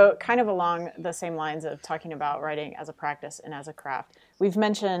 So kind of along the same lines of talking about writing as a practice and as a craft, we've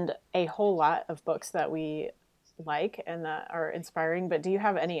mentioned a whole lot of books that we like and that are inspiring, but do you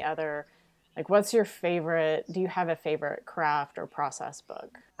have any other, like, what's your favorite, do you have a favorite craft or process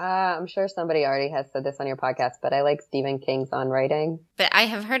book? I'm sure somebody already has said this on your podcast, but I like Stephen King's On Writing. But I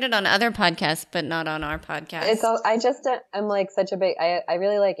have heard it on other podcasts, but not on our podcast. I'm like such a big, I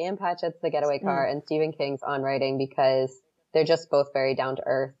really like Ann Patchett's The Getaway Car and Stephen King's On Writing, because they're just both very down to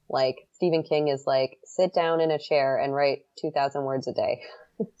earth. Like Stephen King is like, sit down in a chair and write 2,000 words a day,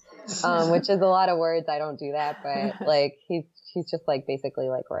 which is a lot of words. I don't do that, but like he's just like basically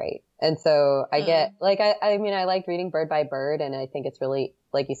like write. And so I get like, I mean, I liked reading Bird by Bird, and I think it's really,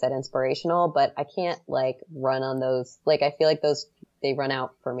 like you said, inspirational, but I can't like run on those. Like, I feel like they run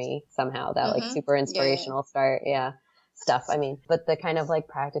out for me somehow, that like super inspirational stuff. I mean, but the kind of like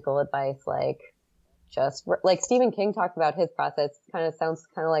practical advice, like just like Stephen King talked about his process, kind of sounds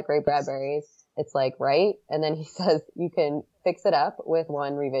kind of like Ray Bradbury's. It's like, write, and then he says you can fix it up with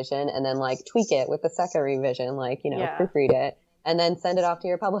one revision and then like tweak it with the second revision, like, proofread it, and then send it off to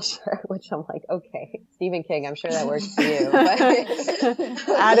your publisher, which I'm like, okay, Stephen King, I'm sure that works for you. But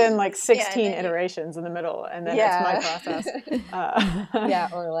add in like 16 iterations in the middle, and then it's my process.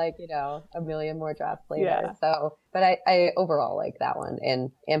 Or like, a million more drafts later. Yeah. So, but I overall like that one.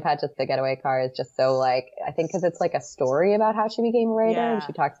 And Ann Patchett's The Getaway Car is just so like, I think because it's like a story about how she became a writer, and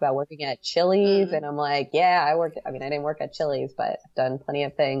she talks about working at Chili's, and I'm like, I didn't work at Chili's, but I've done plenty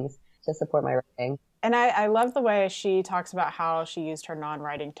of things to support my writing. And I love the way she talks about how she used her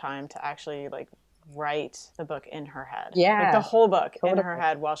non-writing time to actually like write the book in her head. Yeah. Like the whole book in her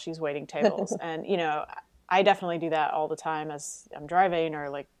head while she's waiting tables. And, I definitely do that all the time as I'm driving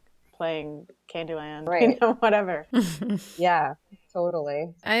or like playing Candyland, whatever. Yeah,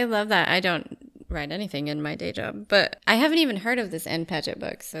 totally. I love that. I don't write anything in my day job, but I haven't even heard of this Ann Patchett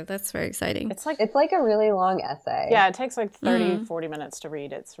book, so that's very exciting. It's like a really long essay. Yeah, it takes like 30, 40 minutes to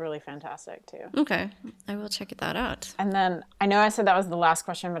read. It's really fantastic too. Okay, I will check that out. And then I know I said that was the last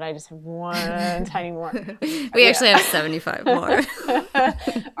question, but I just have one tiny more. We actually have 75 more.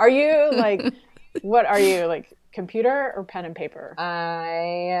 Are you like, what are you like, computer or pen and paper?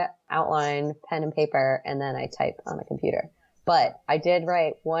 I outline pen and paper, and then I type on a computer. But I did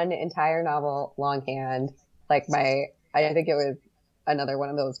write one entire novel longhand, like I think it was another one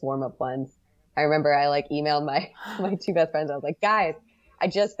of those warm-up ones. I remember I like emailed my two best friends. I was like, guys, I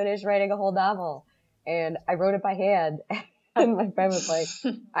just finished writing a whole novel and I wrote it by hand. And my friend was like,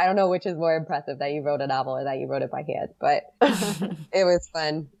 I don't know which is more impressive, that you wrote a novel or that you wrote it by hand, but it was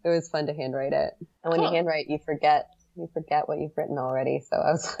fun. It was fun to handwrite it. And when you handwrite, you forget what you've written already. So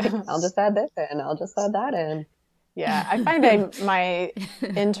I was like, I'll just add this in. I'll just add that in. Yeah, I find my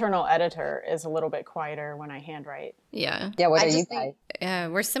internal editor is a little bit quieter when I handwrite. Yeah. Yeah, what are you guys?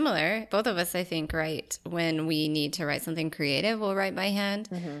 We're similar. Both of us, I think, write when we need to write something creative, we'll write by hand.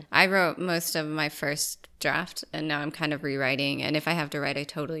 Mm-hmm. I wrote most of my first draft, and now I'm kind of rewriting. And if I have to write a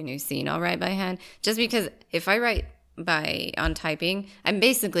totally new scene, I'll write by hand. Just because if I write on typing, I'm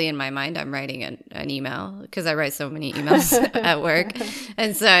basically in my mind, I'm writing an email because I write so many emails at work.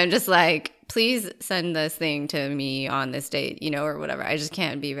 And so I'm just like, please send this thing to me on this date, or whatever. I just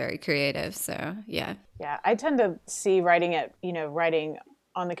can't be very creative. So, yeah. Yeah, I tend to see writing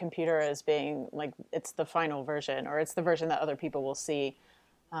on the computer as being like it's the final version, or it's the version that other people will see.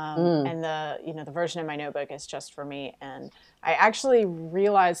 And the version in my notebook is just for me. And I actually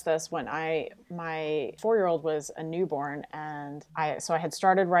realized this when my 4-year-old was a newborn, and I had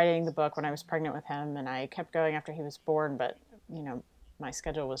started writing the book when I was pregnant with him, and I kept going after he was born, but my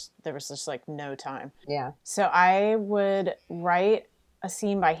schedule there was just like no time. Yeah. So I would write a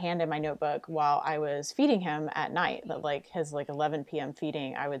scene by hand in my notebook while I was feeding him at night. That like his 11 p.m.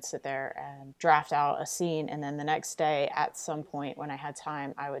 feeding, I would sit there and draft out a scene, and then the next day at some point when I had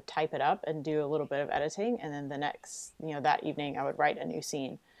time, I would type it up and do a little bit of editing, and then the next that evening I would write a new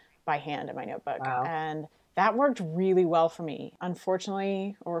scene by hand in my notebook. Wow. And that worked really well for me.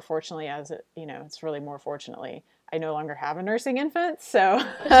 Unfortunately, or fortunately, as it it's really more fortunately, I no longer have a nursing infant, so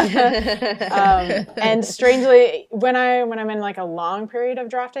and strangely, when I'm in like a long period of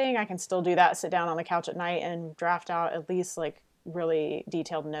drafting, I can still do that. Sit down on the couch at night and draft out at least like really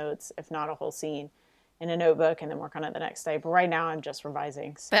detailed notes, if not a whole scene, in a notebook, and then work on it the next day. But right now, I'm just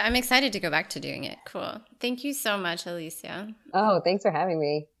revising. But I'm excited to go back to doing it. Cool. Thank you so much, Alicia. Oh, thanks for having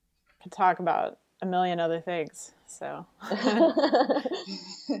me. Could talk about a million other things. So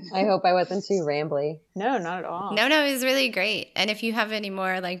I hope I wasn't too rambly. No, not at all. No, it was really great. And if you have any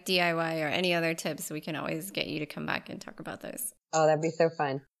more like DIY or any other tips, we can always get you to come back and talk about those. Oh, that'd be so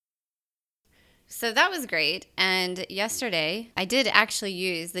fun. So that was great. And yesterday, I did actually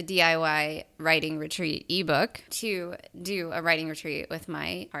use the DIY Writing Retreat ebook to do a writing retreat with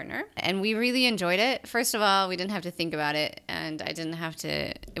my partner. And we really enjoyed it. First of all, we didn't have to think about it. And I didn't have to,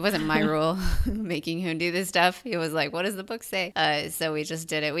 it wasn't my rule making him do this stuff. He was like, what does the book say? So we just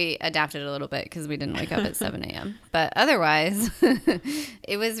did it. We adapted a little bit because we didn't wake up at 7 a.m. But otherwise,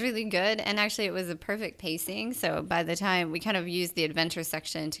 it was really good. And actually, it was a perfect pacing. So by the time we kind of used the adventure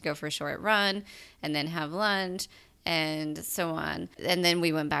section to go for a short run, and then have lunch and so on. And then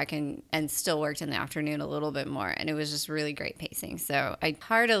we went back and still worked in the afternoon a little bit more. And it was just really great pacing. So I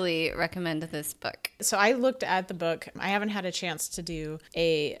heartily recommend this book. So I looked at the book. I haven't had a chance to do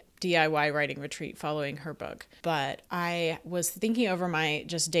a DIY writing retreat following her book, but I was thinking over my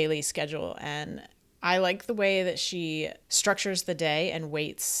just daily schedule, and I like the way that she structures the day and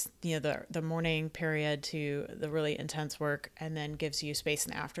weights, the morning period to the really intense work, and then gives you space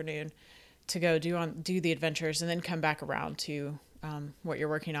in the afternoon to go do the adventures and then come back around to what you're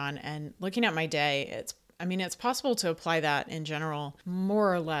working on. And looking at my day, it's possible to apply that in general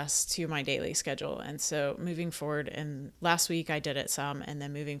more or less to my daily schedule. And so moving forward, and last week I did it some, and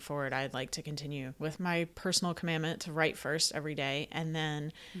then moving forward, I'd like to continue with my personal commandment to write first every day, and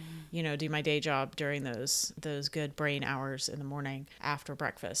then, do my day job during those good brain hours in the morning after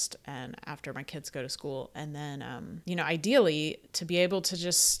breakfast and after my kids go to school. And then, ideally to be able to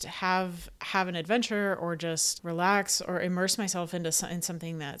just have an adventure or just relax or immerse myself in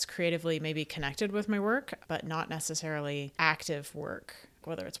something that's creatively maybe connected with my work, but not necessarily active work,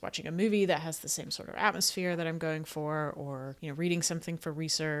 whether it's watching a movie that has the same sort of atmosphere that I'm going for, or, reading something for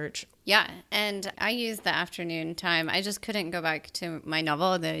research. Yeah. And I used the afternoon time. I just couldn't go back to my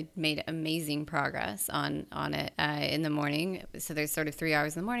novel. They made amazing progress on it in the morning. So there's sort of 3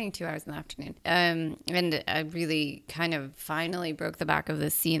 hours in the morning, 2 hours in the afternoon. And I really kind of finally broke the back of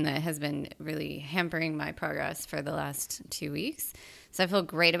this scene that has been really hampering my progress for the last 2 weeks. So I feel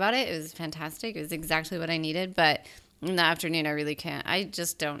great about it. It was fantastic. It was exactly what I needed. But in the afternoon, I really can't. I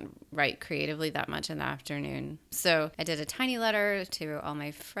just don't write creatively that much in the afternoon. So I did a tiny letter to all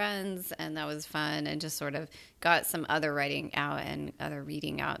my friends, and that was fun, and just sort of got some other writing out and other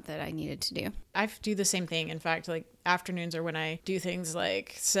reading out that I needed to do. I do the same thing. In fact, like afternoons are when I do things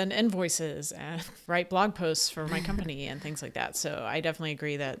like send invoices and write blog posts for my company and things like that. So I definitely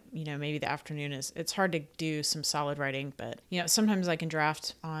agree that, maybe the afternoon it's hard to do some solid writing, but, sometimes I can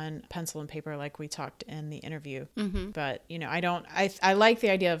draft on pencil and paper like we talked in the interview. But, I like the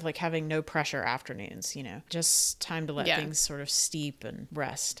idea of like having no pressure afternoons, just time to let things sort of steep and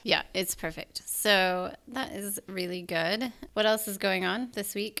rest. Yeah, it's perfect. So that is really good. What else is going on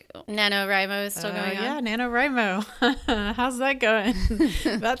this week? NaNoWriMo is still going on? Yeah, NaNoWriMo. How's that going?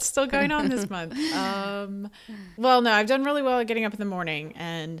 That's still going on this month. Well, no, I've done really well at getting up in the morning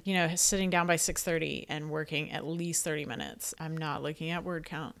and, sitting down by 6:30 and working at least 30 minutes. I'm not looking at word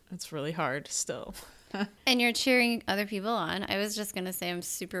count. It's really hard still. And you're cheering other people on. I was just going to say I'm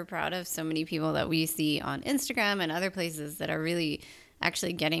super proud of so many people that we see on Instagram and other places that are really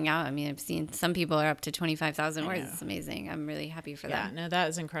actually getting out. I mean, I've seen some people are up to 25,000 words. It's amazing. I'm really happy for that. Yeah, no, that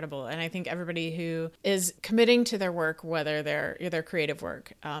is incredible. And I think everybody who is committing to their work, whether their creative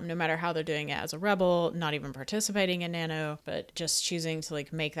work, no matter how they're doing it as a rebel, not even participating in Nano, but just choosing to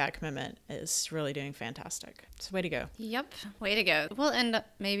like make that commitment is really doing fantastic. So way to go. Yep. Way to go. We'll end up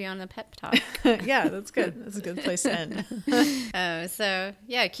maybe on a pep talk. Yeah, that's good. That's a good place to end. So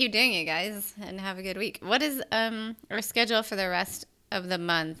yeah, keep doing it, guys, and have a good week. What is our schedule for the rest of the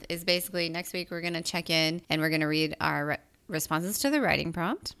month? Is basically next week we're going to check in and we're going to read our responses to the writing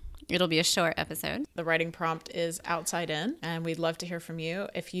prompt. It'll be a short episode. The writing prompt is Outside In, and we'd love to hear from you.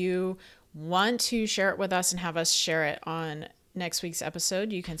 If you want to share it with us and have us share it on next week's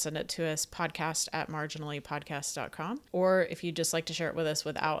episode, you can send it to us podcast@marginallypodcast.com. Or if you'd just like to share it with us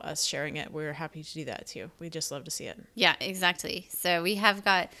without us sharing it, we're happy to do that too. We'd just love to see it. Yeah, exactly. So we have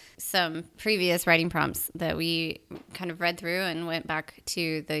got some previous writing prompts that we kind of read through and went back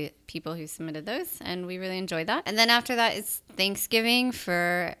to the people who submitted those, and we really enjoyed that. And then after that is Thanksgiving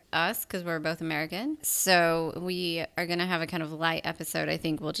for us because we're both American. So we are going to have a kind of light episode. I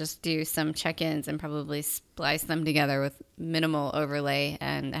think we'll just do some check-ins and probably splice them together with minimal overlay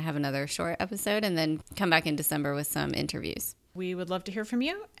and have another short episode and then come back in December with some interviews. We would love to hear from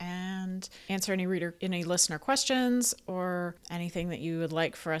you and answer any listener questions or anything that you would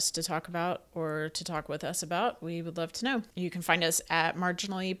like for us to talk about or to talk with us about. We would love to know. You can find us at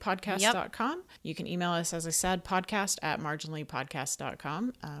marginallypodcast.com. Yep. You can email us, as I said,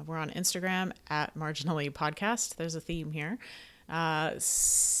 podcast@marginallypodcast.com. We're on Instagram @marginallypodcast. There's a theme here.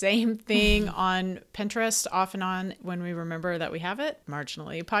 Same thing on Pinterest, off and on when we remember that we have it,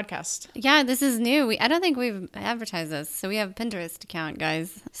 Marginally Podcast. Yeah, this is new. I don't think we've advertised this. So we have a Pinterest account,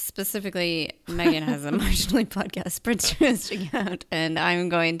 guys. Specifically, Megan has a Marginally Podcast Pinterest account, and I'm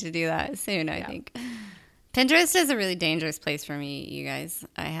going to do that soon, I think. Pinterest is a really dangerous place for me, you guys.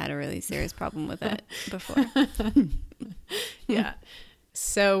 I had a really serious problem with it before. Yeah.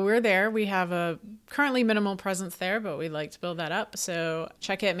 So we're there. We have a currently minimal presence there, but we'd like to build that up. So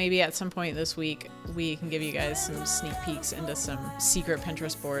check it. Maybe at some point this week, we can give you guys some sneak peeks into some secret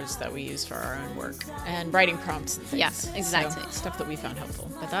Pinterest boards that we use for our own work and writing prompts and things. Yeah, exactly. So, stuff that we found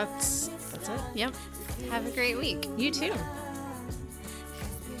helpful. But that's it. Yep. Have a great week. You too.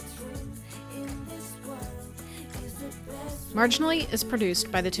 Marginally is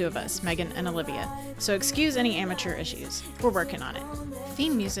produced by the two of us, Megan and Olivia, so excuse any amateur issues. We're working on it.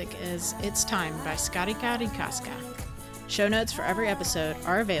 Theme music is It's Time by Skarika Rikaska. Show notes for every episode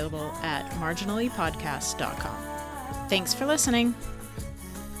are available at marginallypodcast.com. Thanks for listening.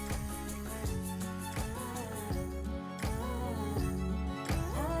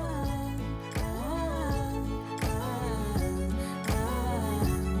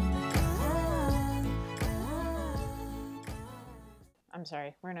 I'm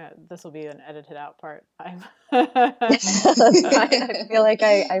sorry. This will be an edited out part. I feel like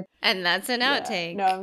I And that's an outtake. No,